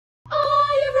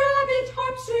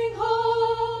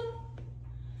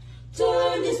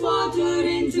turn this water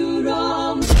into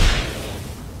rum.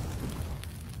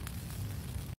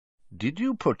 Did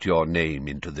you put your name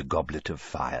into the goblet of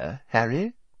fire,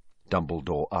 Harry?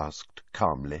 Dumbledore asked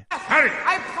calmly. Harry!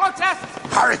 I protest!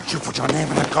 Harry, you put your name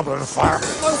in the goblet of fire.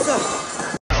 No, sir.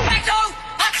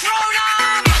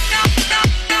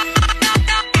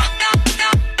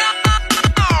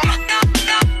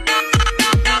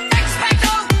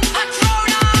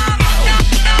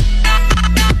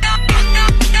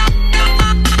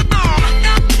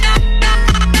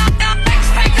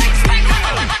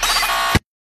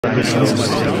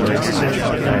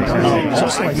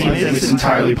 It's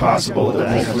entirely possible that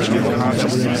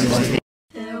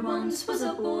There once was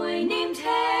a boy named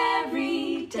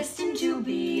Harry, destined to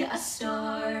be a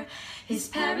star. His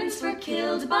parents were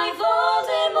killed by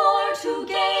Voldemort, who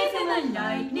gave him a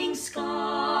lightning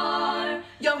scar.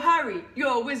 Yo, Harry,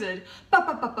 you're a wizard.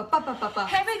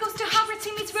 Harry goes to Hogwarts,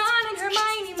 he meets Ron and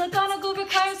Hermione. McGonagall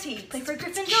requires he play for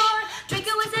Gryffindor.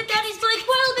 Draco is a daddy's boy,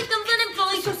 Quirrell becomes an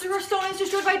employee. Sorcerer's Stone is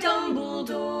destroyed by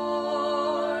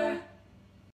Dumbledore.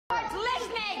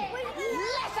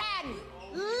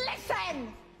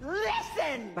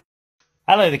 Listen!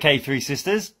 Hello, the K3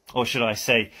 sisters, or should I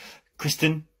say,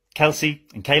 Kristen, Kelsey,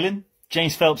 and Kaylin.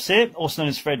 James Phelps here, also known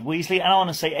as Fred Weasley, and I want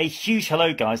to say a huge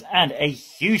hello, guys, and a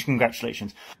huge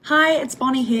congratulations. Hi, it's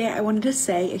Bonnie here. I wanted to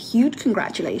say a huge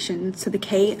congratulations to the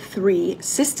K3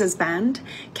 sisters band,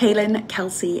 Kaylin,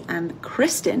 Kelsey, and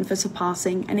Kristen, for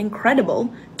surpassing an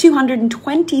incredible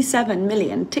 227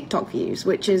 million TikTok views,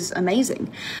 which is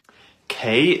amazing.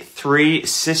 K3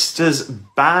 sisters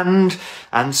band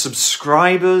and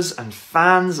subscribers and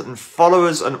fans and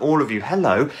followers and all of you.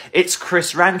 Hello, it's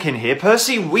Chris Rankin here,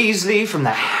 Percy Weasley from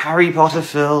the Harry Potter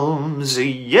films.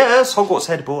 Yes, Hogwarts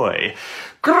head boy.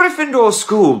 Gryffindor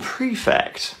school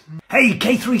prefect. Hey,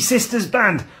 K3 Sisters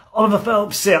Band! Oliver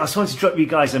Phelps here. I just wanted to drop you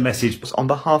guys a message. On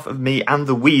behalf of me and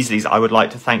the Weasleys, I would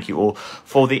like to thank you all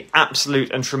for the absolute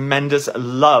and tremendous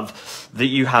love that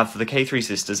you have for the K3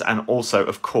 sisters and also,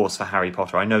 of course, for Harry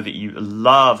Potter. I know that you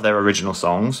love their original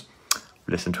songs.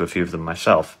 Listen to a few of them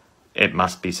myself, it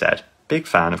must be said. Big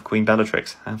fan of Queen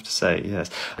Bellatrix, I have to say, yes.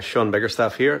 Sean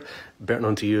Biggerstaff here, better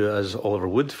known to you as Oliver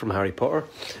Wood from Harry Potter.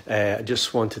 I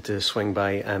just wanted to swing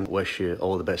by and wish you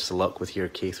all the best of luck with your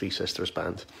K3 Sisters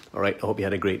band. All right, I hope you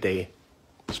had a great day.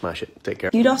 Smash it. Take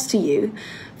care. Kudos to you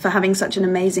for having such an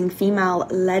amazing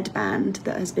female-led band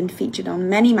that has been featured on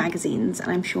many magazines,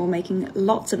 and I'm sure making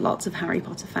lots and lots of Harry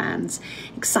Potter fans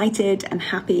excited and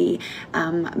happy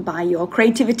by your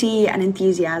creativity and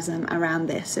enthusiasm around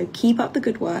this. So keep up the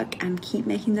good work and keep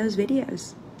making those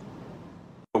videos.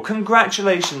 Well,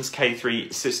 congratulations,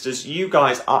 K3 sisters. You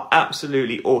guys are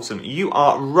absolutely awesome. You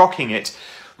are rocking it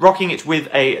with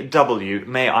a W,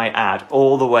 may I add,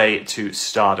 all the way to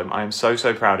stardom. I am so,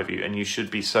 so proud of you, and you should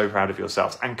be so proud of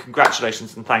yourselves. And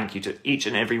congratulations and thank you to each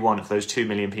and every one of those 2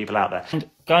 million people out there.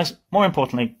 And guys, more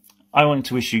importantly, I want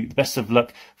to wish you the best of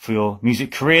luck for your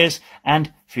music careers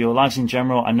and for your lives in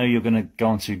general. I know you're going to go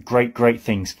on to great, great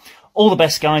things. All the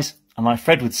best, guys, and like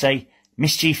Fred would say,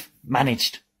 mischief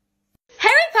managed.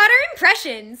 Harry Potter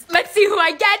impressions. Let's see who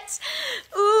I get.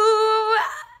 Ooh.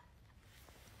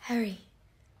 Harry.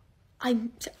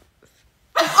 I'm...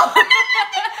 Oh, no,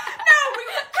 we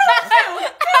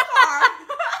too far.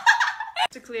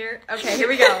 To clear. Okay, here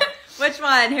we go. Which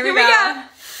one? Here we go.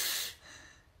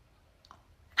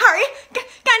 Harry, can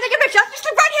I take a picture? Just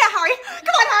look right here, Harry.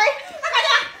 Come on, Harry.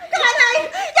 Come on, Harry.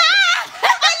 Yeah!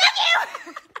 I love you!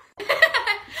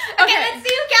 Okay, let's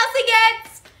see who Kelsey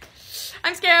gets.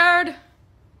 I'm scared.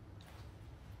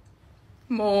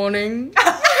 Morning.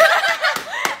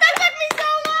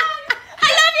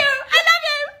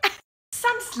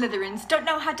 Slytherins don't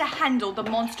know how to handle the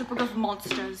monster book of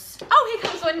monsters. Oh, here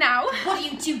comes one now. What are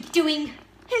you two doing?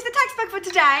 Here's the textbook for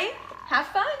today. Have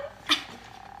fun.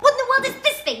 What in the world is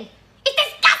this thing? It's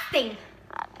disgusting!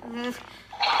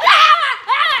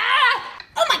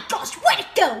 Oh my gosh, where'd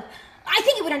it go? I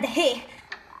think it went under here.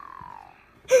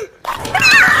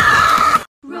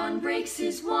 Ron breaks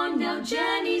his wand, now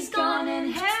Jenny's gone,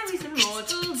 and Harry's in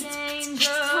mortal danger.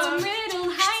 Tom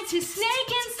Riddle hides his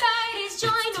snake inside his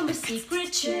joint on the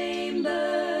secret chamber.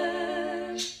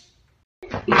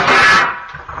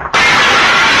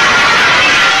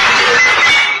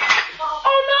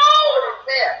 Oh no!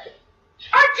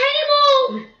 Our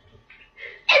table!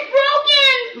 It's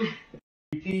broken!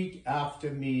 Repeat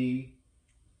after me.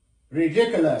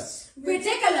 Ridiculous.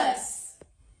 Ridiculous!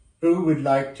 Who would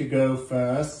like to go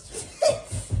first?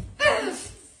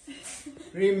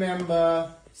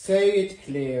 Remember, say it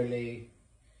clearly.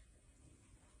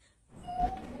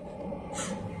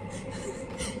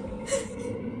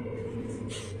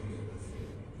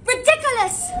 Ridiculous!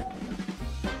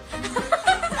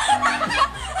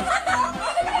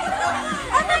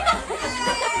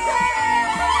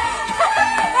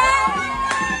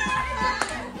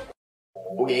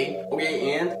 Okay,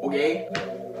 okay, and okay.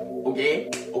 Okay,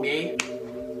 okay.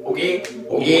 Okay,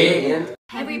 okay, and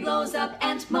Harry blows up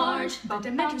Aunt Marge, but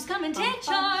the mentors come and take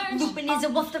charge. Lupin is a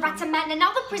wolf, the rat's a man, and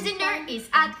now the prisoner is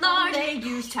at large. They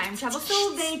use time travel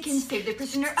so they can save the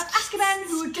prisoner of Azkaban,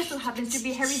 who just so happens to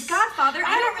be Harry's godfather.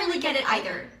 I don't really get it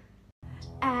either.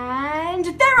 And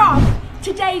they're off!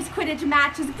 Today's Quidditch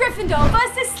match is Gryffindor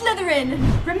versus Slytherin.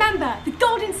 Remember, the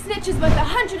golden snitch is worth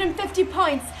 150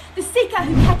 points. The seeker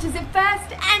who catches it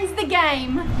first ends the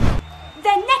game.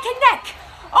 They're neck and neck.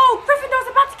 Oh, Gryffindor's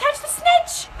about to catch the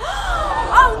snitch!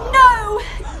 Oh no!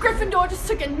 Gryffindor just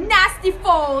took a nasty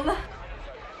fall.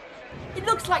 It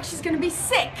looks like she's gonna be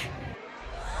sick.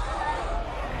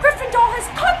 Gryffindor has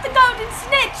caught the golden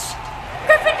snitch!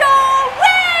 Gryffindor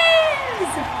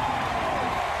wins!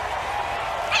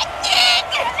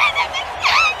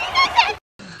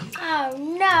 Oh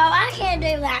no, I can't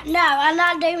do that. No, I'm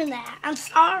not doing that. I'm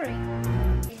sorry.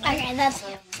 Okay, that's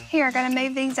it. Here, I gotta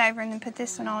move these over and then put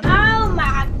this one on. Oh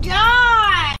my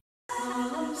god!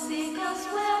 Sing us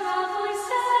where our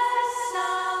voices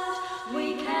sound.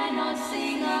 We cannot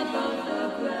sing above the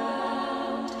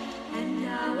ground. And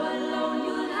now alone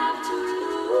you'll have to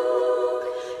look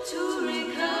to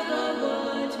recover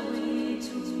what we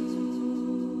took.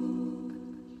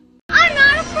 I'm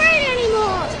not afraid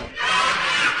anymore!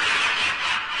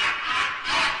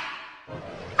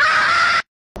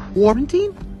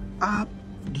 Quarantine?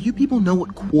 Do you people know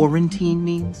what quarantine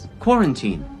means?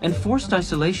 Quarantine, enforced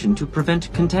isolation to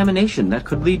prevent contamination that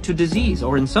could lead to disease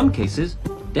or, in some cases,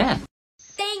 death.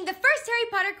 Saying the first Harry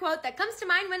Potter quote that comes to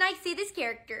mind when I see this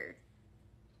character.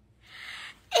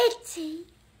 Itty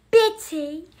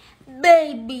bitty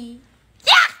baby.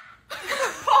 Yeah!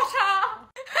 Potter!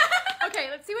 Okay,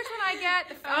 let's see which one I get.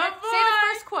 Say the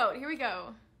first quote. Here we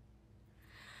go.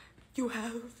 You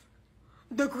have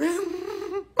the grim.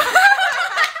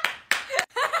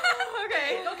 Okay,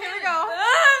 here we go.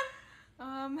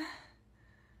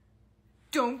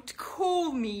 Don't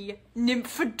call me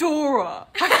Nymphadora.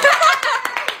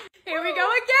 Here we go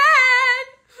again.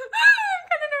 I'm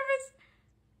kind of nervous.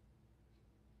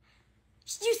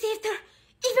 You saved her,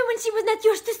 even when she was not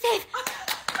yours to save.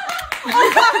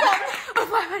 Oh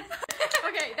God.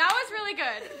 Okay, that was really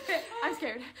good. I'm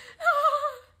scared.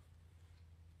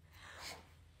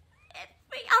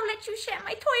 I'll let you share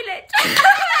my toilet.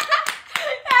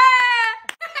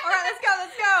 All right, let's go.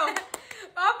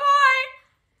 Bye-bye.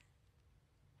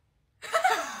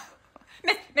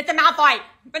 Mr. Malfoy.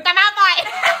 Mr. Malfoy.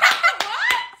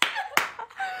 What?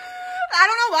 I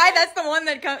don't know why that's the one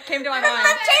that came to my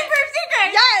mind. Chamber of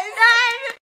Secrets. Yes.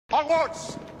 Hogwarts!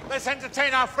 Let's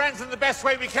entertain our friends in the best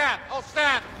way we can. All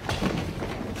stand.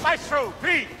 Maestro,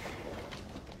 please.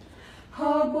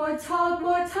 Hogwarts,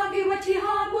 Hogwarts, Hoggy-Wetty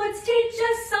Hogwarts, teach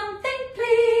us something,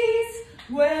 please.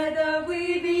 Whether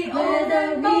we be old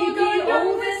and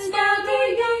young, with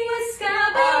Scabbers,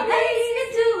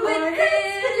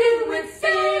 do with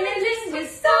sailing, with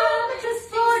Summoners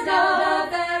for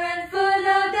love, and full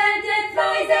of dead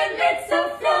flies and bits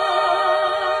of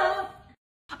fluff.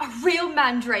 A real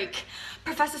mandrake.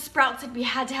 Professor Sprout said we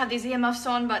had to have these earmuffs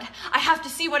on, but I have to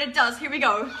see what it does. Here we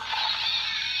go.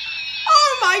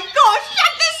 Oh my gosh,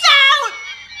 check this out!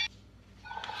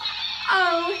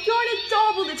 Oh, you're an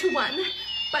adorable little one,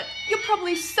 but you're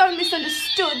probably so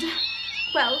misunderstood.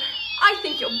 Well, I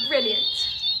think you're brilliant.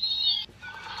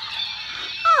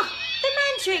 Ah, the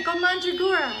mandrake or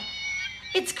mandragora.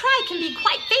 Its cry can be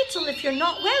quite fatal if you're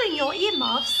not wearing your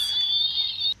earmuffs.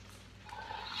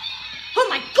 Oh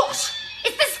my gosh,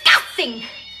 it's disgusting!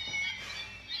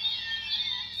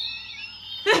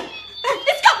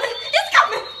 It's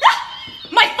coming!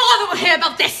 My father will hear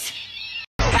about this!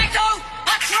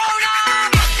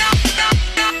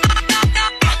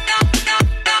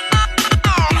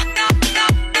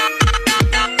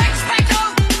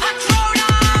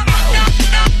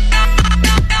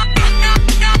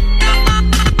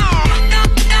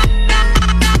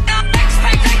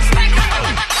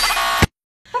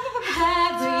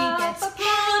 Harry gets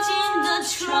put in the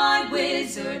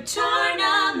Tri-Wizard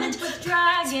Tournament with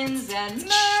dragons and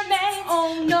mermaids.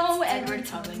 Oh no, Edward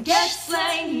Cullen gets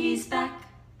slain, he's back.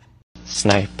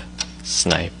 Snape,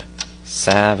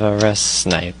 Severus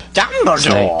Snape.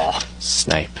 Dumbledore!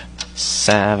 Snape,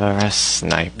 Severus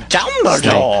Snape.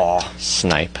 Dumbledore!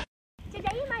 Snape.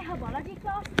 Today in my herbology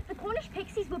class, the Cornish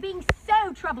pixies were being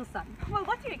so troublesome. Well,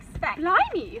 what do you expect?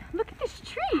 Blimey, look at this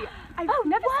tree. I've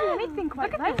never seen anything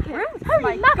quite like it.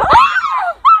 Holy mackerel!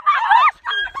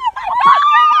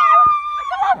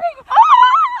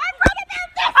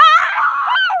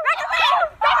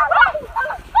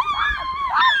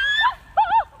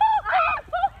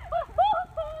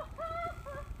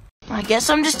 I guess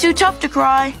I'm just too tough to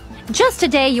cry. Just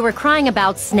today you were crying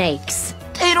about snakes.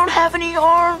 They don't have any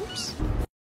arms.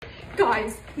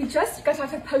 Guys, we just got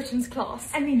out of potions class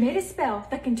and we made a spell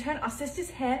that can turn our sister's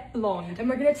hair blonde. And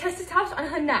we're gonna test it out on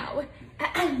her now.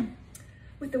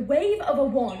 With the wave of a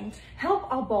wand,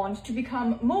 help our bond to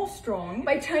become more strong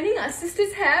by turning our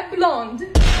sister's hair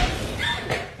blonde.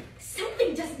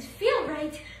 Something doesn't feel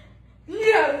right.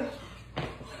 No!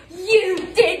 You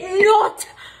did not!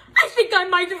 I think I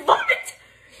might vomit!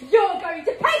 You're going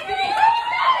to pay for this!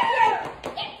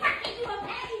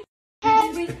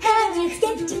 Harry, it's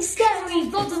getting scary.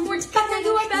 Voldemort's back now, you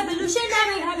are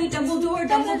revolutionary. Harry,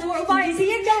 Dumbledore, why is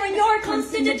he ignoring your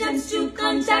constant attempts to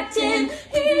contact him?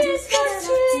 He is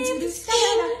frustrating.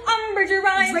 Umbridge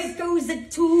arrives. Draco's a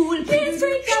tool. Please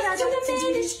break out to the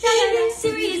man is shining.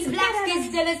 Sirius Black is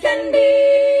still as can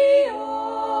be.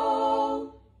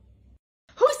 Oh.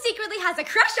 Who secretly has a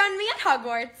crush on me at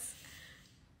Hogwarts?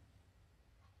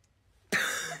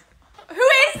 Who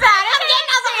is that? I'm getting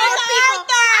all the old people.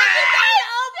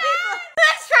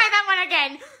 Let's try that one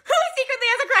again. Who secretly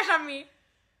has a crush on me?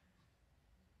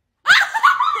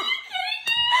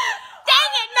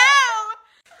 Dang it, no!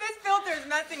 This filter's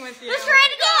messing with you. Let's try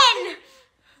it again.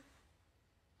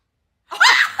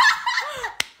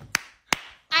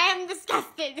 I am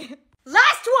disgusted.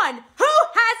 Last one. Who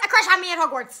has a crush on me at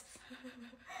Hogwarts?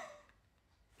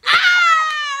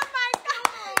 Oh my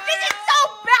god! This is so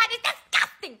bad. It's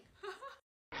disgusting.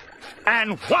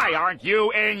 And why aren't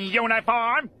you in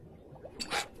uniform?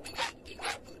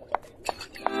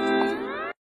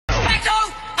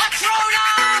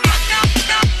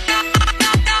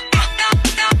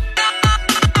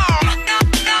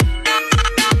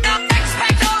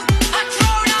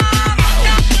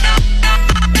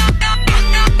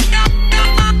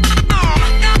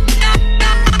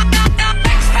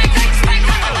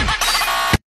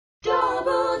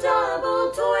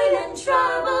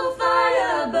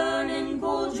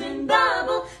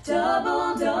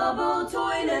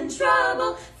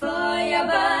 Trouble, fire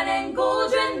burn and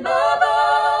cauldron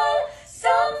bubble.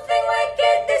 Something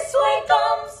wicked this way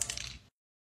comes.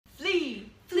 Flee,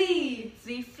 flee,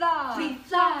 flee, fly, Flee,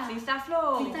 fly, flee, fly,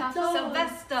 flow, flee, fly, flow.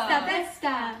 Sylvester,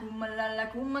 Sylvester.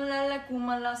 Kumalala, kumalala,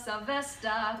 kumala,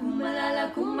 Sylvester,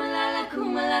 Kumalala, kumalala,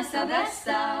 kumala,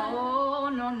 Sylvester. Oh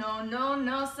no no no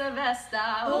no, Sylvester.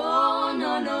 Oh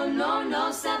no no no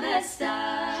no, Sylvester.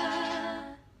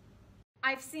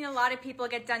 I've seen a lot of people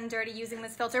get done dirty using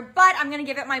this filter, but I'm gonna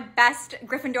give it my best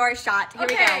Gryffindor shot. Here we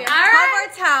go. All right.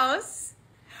 Hogwarts house.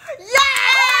 Yes!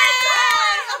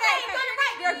 Okay,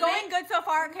 we are going good so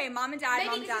far. Okay, mom and dad, Maybe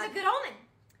mom and this dad. is a good omen.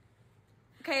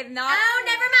 Okay, not. Oh,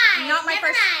 never mind. Not my never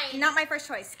first. mind. Not my first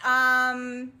choice.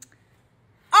 Oh!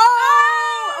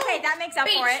 Okay, that makes up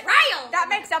for it. Betrayal. That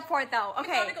makes up for it, though.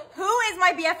 Okay, McGonagall. who is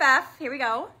my BFF? Here we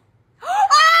go.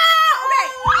 Okay,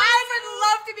 I would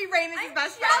love to be Ramus's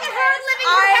best friend. Her living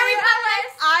her Harry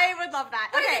Palace. I would love that.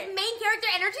 What is Okay. it, main character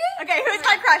energy? Okay, who's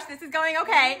my crush? This is going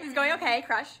okay. This is going okay,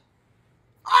 crush.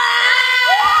 Wait.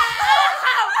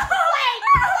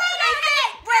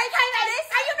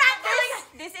 Are you not feeling it?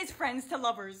 This is friends to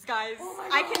lovers, guys.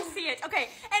 I can see it. Okay,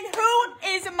 and who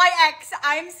is my ex?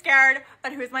 I'm scared,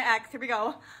 but who's my ex? Here we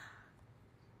go.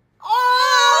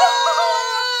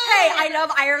 Oh! Hey, I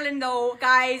love Ireland though,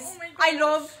 guys. I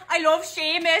love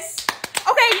Seamus.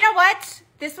 Okay, you know what?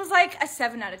 This was like a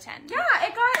 7 out of 10. Yeah,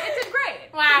 it did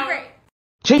great. Wow. It did great.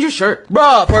 Change your shirt.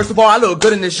 Bruh, first of all, I look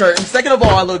good in this shirt. And second of all,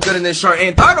 I look good in this shirt.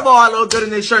 And third of all, I look good in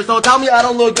this shirt. So tell me I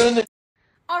don't look good in this.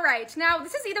 All right, now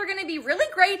this is either going to be really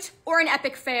great or an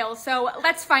epic fail, so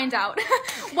let's find out.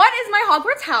 What is my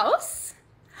Hogwarts house?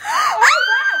 Oh,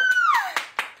 wow!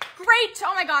 Great,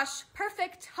 oh my gosh,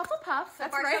 perfect. Hufflepuff,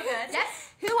 that's far, so right. good. Yes.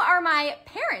 Who are my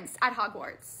parents at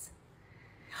Hogwarts?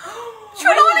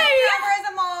 Trelawney! Never as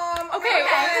a mom. Okay,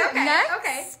 next.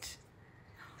 Okay.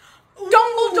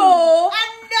 Dumbledore!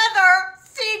 Another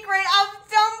secret of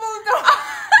Dumbledore!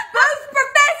 Both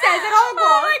professors at Hogwarts!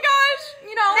 Oh my gosh!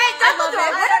 You know, Hey, Dumbledore,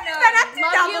 I what have you been up to,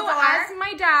 love you Dumbledore? as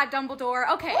my dad, Dumbledore.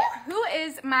 Okay, who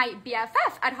is my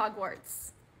BFF at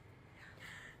Hogwarts?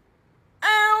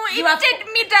 Oh, it did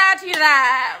me dirty there.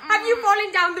 Have you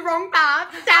fallen down the wrong path?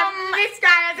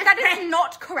 That is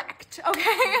not correct, okay?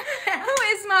 Who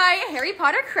is my Harry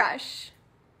Potter crush?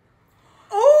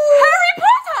 Oh! Harry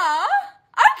Potter?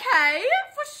 Okay,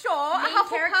 for sure. Main A Hufflepuff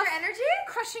character energy?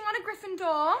 crushing on a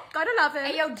Gryffindor. Gotta love it.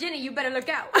 Hey, yo, Ginny, you better look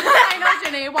out. I know,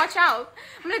 Ginny. Watch out.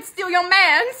 I'm gonna steal your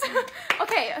mans.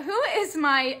 Okay, who is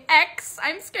my ex?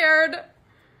 I'm scared.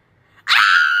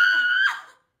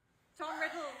 Tom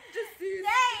Riddle.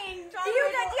 Dang! Do you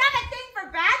have a thing for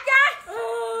bad guys?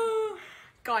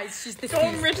 Guys, she's the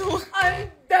Tom Riddle. I'm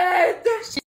dead.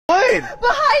 What?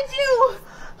 Behind you!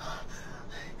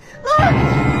 Look!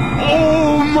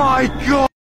 Oh my god!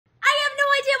 I have no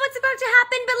idea what's about to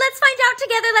happen, but let's find out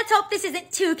together. Let's hope this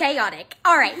isn't too chaotic.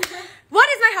 All right. What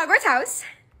is my Hogwarts house?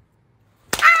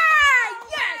 Ah!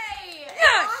 Yes!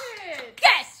 Yes!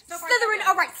 Yes! Slytherin.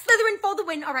 All right. Slytherin for the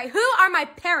win. All right. Who are my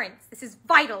parents? This is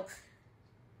vital.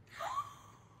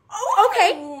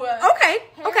 Okay.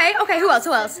 Okay. Who else?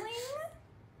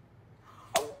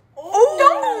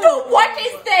 Oh, what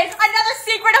is this? Another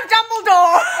secret of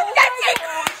Dumbledore!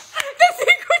 The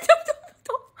secret of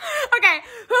Dumbledore! Okay,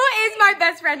 who is my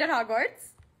best friend at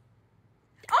Hogwarts?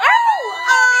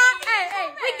 Hey,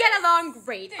 we get along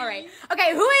great. All right.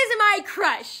 Okay, who is my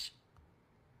crush?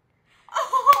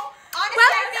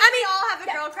 Honestly, we all have a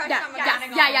girl crush on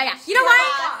McGonagall. Yeah. You know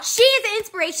why? She is an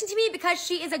inspiration to me because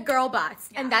she is a girl boss,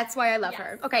 and that's why I love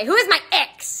her. Okay, who is my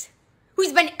ex?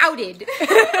 Who's been outed?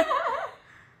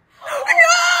 No!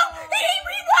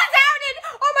 He was outed!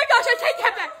 Oh my gosh, I take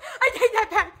that back.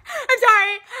 I'm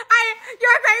sorry.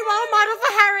 You're a great role model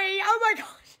for Harry. Oh my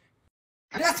gosh.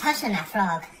 I'm not touching that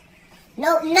frog.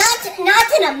 No, not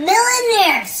in a million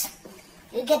years.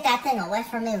 You get that thing away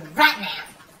from me right now.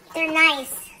 They're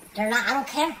nice. They're not, I don't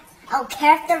care. I don't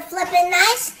care if they're flipping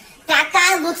nice. That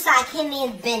guy looks like he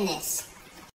means business.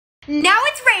 Now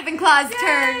it's Ravenclaw's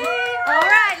turn. All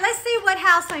right, let's see what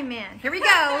house I'm in. Here we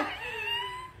go.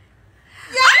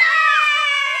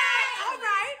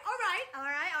 All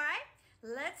right.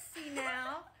 Let's see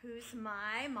now who's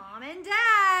my mom and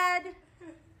dad.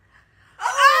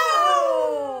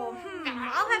 I'll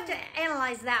have to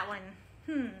analyze that one.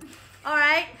 All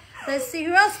right, let's see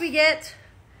who else we get.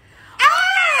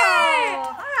 All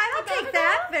right, I'll take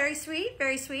that. Very sweet.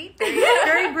 Very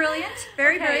brilliant.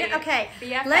 Very brilliant. Okay,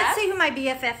 BFF? let's see who my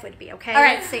BFF would be. Okay, All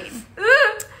right. let's see.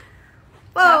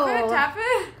 Whoa. Tap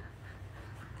it.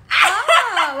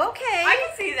 Oh, okay. I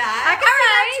can see that. I can see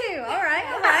that too. All right.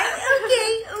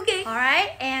 Okay. All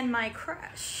right, and my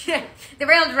crush. The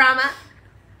real drama.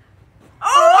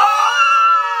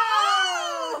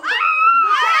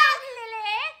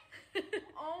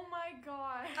 Oh my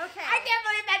god. Okay. I can't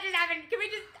believe that just happened. Can we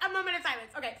just a moment of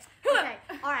silence? Okay. Okay.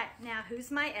 All right. Now,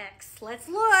 who's my ex? Let's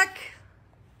look.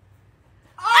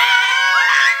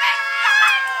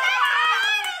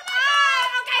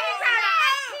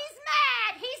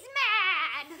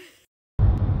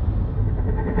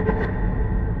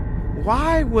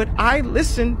 Why would I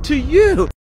listen to you?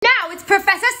 Now it's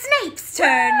Professor Snape's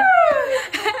turn.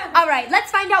 All right,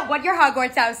 let's find out what your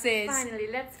Hogwarts house is. Finally,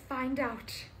 let's find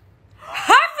out.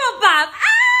 Hufflepuff!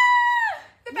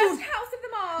 The best house of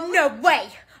them all. No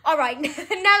way. All right,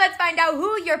 now let's find out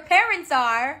who your parents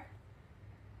are.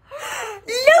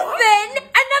 Lupin!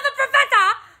 Another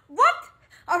professor! What?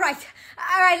 All right,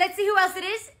 let's see who else it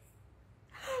is.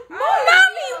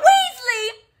 Mommy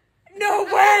Weasley! No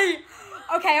way!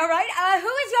 Okay, all right. Who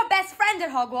is your best friend at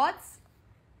Hogwarts?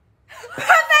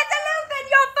 Professor Lupin,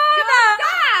 your father! Your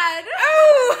dad!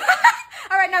 Ooh!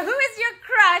 All right, now who is your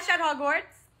crush at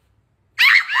Hogwarts?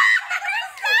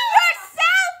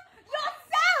 Yourself!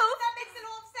 That makes a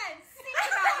lot of sense. Think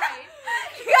about it.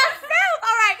 Yourself!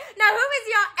 All right, now who is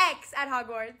your ex at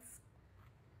Hogwarts?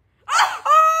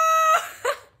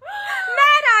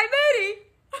 Mad-Eye Moody!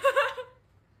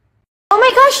 Oh my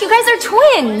gosh, you guys are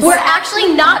twins! We're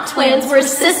actually not twins, we're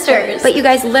sisters. But you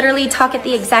guys literally talk at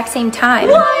the exact same time.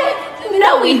 What?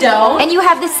 No, we don't. And you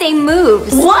have the same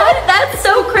moves. What? That's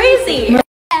so crazy.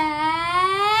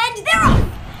 And they're off!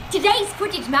 Today's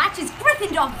Quidditch match is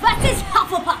Gryffindor versus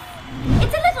Hufflepuff.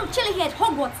 It's a little chilly here at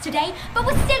Hogwarts today, but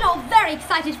we're still all very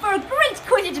excited for a great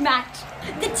Quidditch match.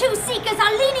 The two Seekers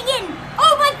are leaning in.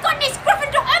 Oh my goodness,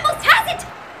 Gryffindor almost has it!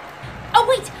 Oh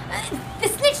wait, the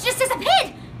snitch just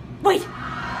disappeared. Wait,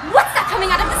 what's that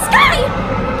coming out of the sky?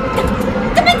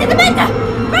 Dementor!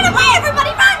 Run away,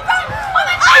 everybody! Run! Oh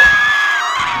my god!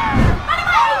 Run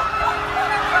away!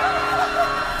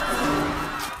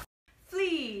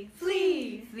 Flee,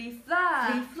 fly,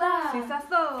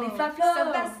 Flee-fla-flo,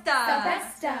 Sylvester,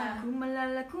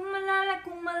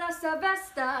 Kumalala,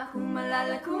 Sylvester,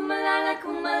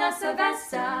 Kumalala,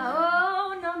 Sylvester.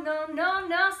 Oh no,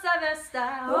 Sylvester.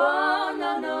 Oh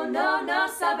no,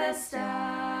 Sylvester.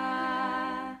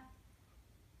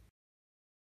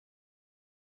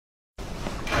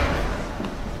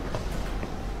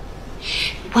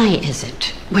 Why is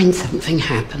it when something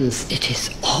happens, it is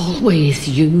always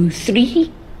you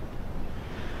three?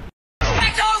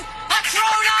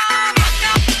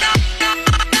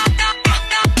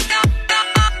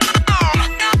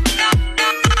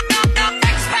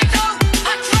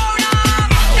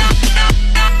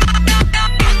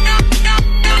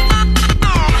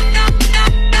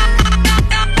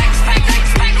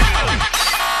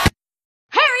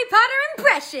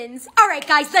 questions. All right,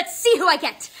 guys, let's see who I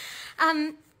get.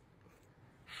 I've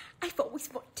always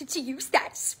wanted to use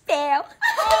that spell.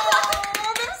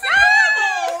 Oh, that's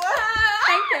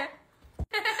Thank you.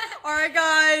 All right,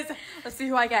 guys, let's see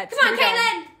who I get. Come on,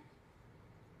 Caitlin.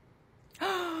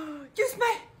 Use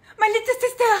my little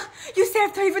sister. You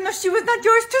saved her even though she was not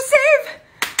yours to save.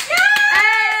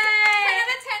 Hey! 10 out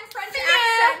of 10 French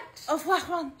accent. Of what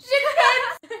one?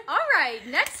 All right,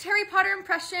 next Harry Potter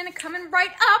impression coming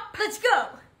right up. Let's go.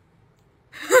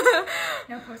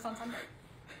 No post on Sunday.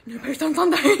 No post on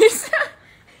Sundays.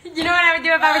 You know what I would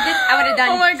do if I was this? I would have done.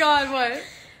 Oh my God, what?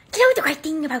 Do you know what the great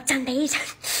thing about Sundays?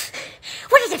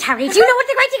 What is it, Harry? Do you know what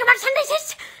the great thing about Sundays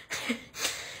is?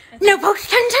 No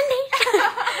post on Sunday.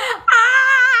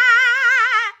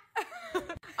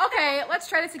 Okay, let's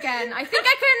try this again. I think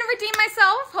I can redeem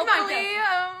myself. Hopefully,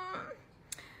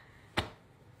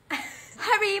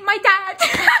 Harry, my dad. I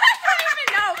don't even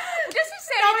know. Just to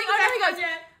say anything. Oh, no, he goes,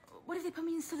 What if they put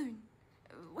me in saloon?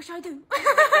 What should I do?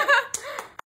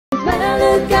 When I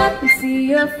look up and see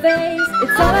your face,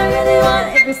 it's all I really want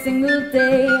every single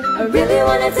day. I really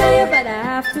want to tell you, but I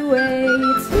have to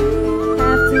wait.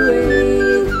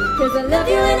 Cause I love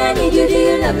you and I need you. Do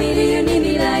you love me? Do you need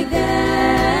me like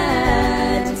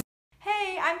that?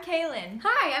 Hey, I'm Kaylin.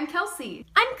 Hi, I'm Kelsey.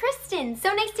 I'm Kristen.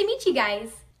 So nice to meet you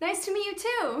guys. Nice to meet you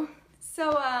too.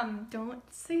 So, don't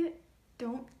say it.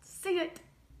 Don't say it.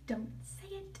 Don't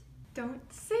say it. Don't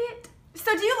say it.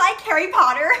 So do you like Harry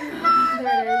Potter?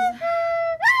 There it is.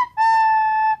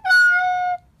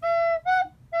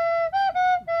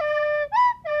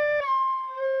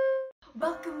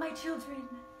 Welcome, my children.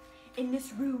 In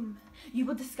this room, you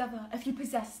will discover if you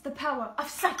possess the power of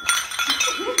sight.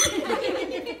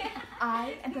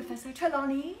 I am Professor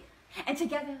Trelawney, and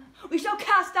together we shall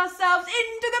cast ourselves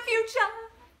into the future.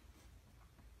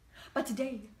 But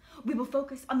today, we will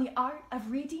focus on the art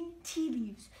of reading tea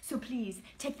leaves. So please,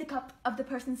 take the cup of the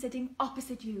person sitting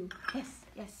opposite you. Yes,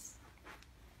 yes.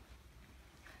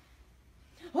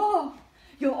 Oh,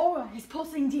 your aura is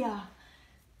pulsing, dear.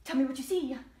 Tell me what you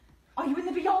see. Are you in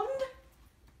the beyond?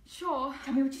 Sure.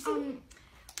 Tell me what you see.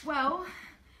 Well,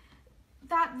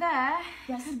 that there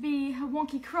could be a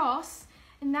wonky cross,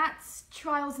 and that's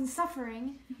trials and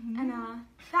suffering, and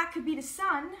that could be the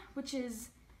sun, which is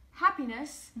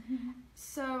happiness.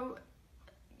 So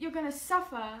you're gonna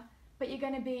suffer, but you're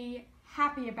gonna be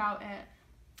happy about it.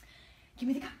 Give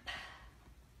me the cup.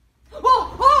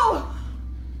 Oh, oh!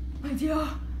 My dear,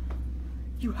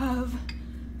 you have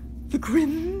the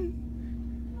grin.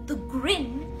 The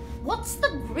grin? What's the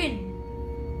grin?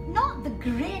 Not the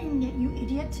grin, you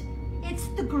idiot. It's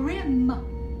the grim.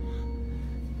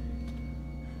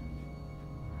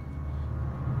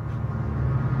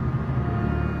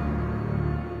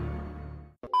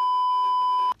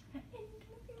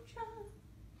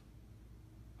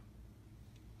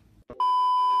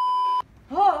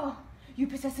 Oh, you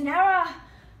possess an error.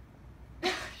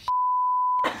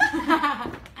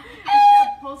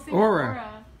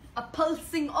 Aura. A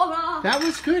pulsing aura. That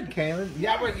was good, Kaylin.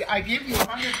 Yeah, I give you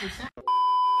 100%.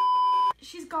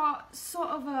 She's got sort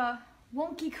of a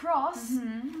wonky cross,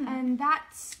 and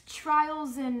that's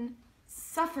trials and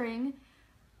suffering,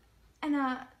 and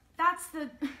that's the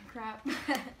crap.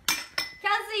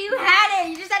 Kelsey, you had it.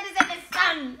 You just had to say the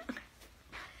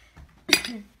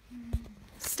sun.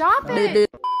 Stop it.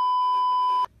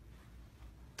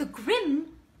 The grin?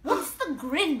 What's the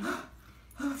grin?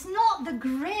 It's not the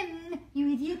grin,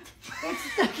 you idiot.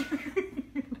 It's the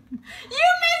grin. You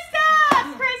messed up,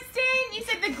 Kristen. You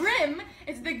said the grim.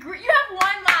 It's the grim. You have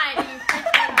one line.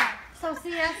 So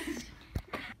see ya.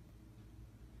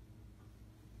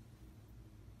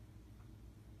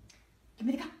 Give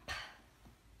me the cup.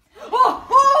 Oh,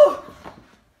 oh!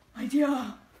 My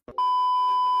dear.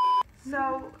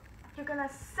 So you're gonna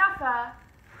suffer,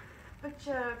 but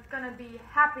you're gonna be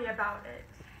happy about it.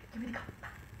 Give me the cup.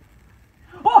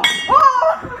 Oh!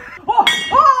 Oh! Oh!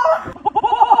 Oh!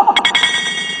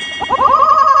 Oh!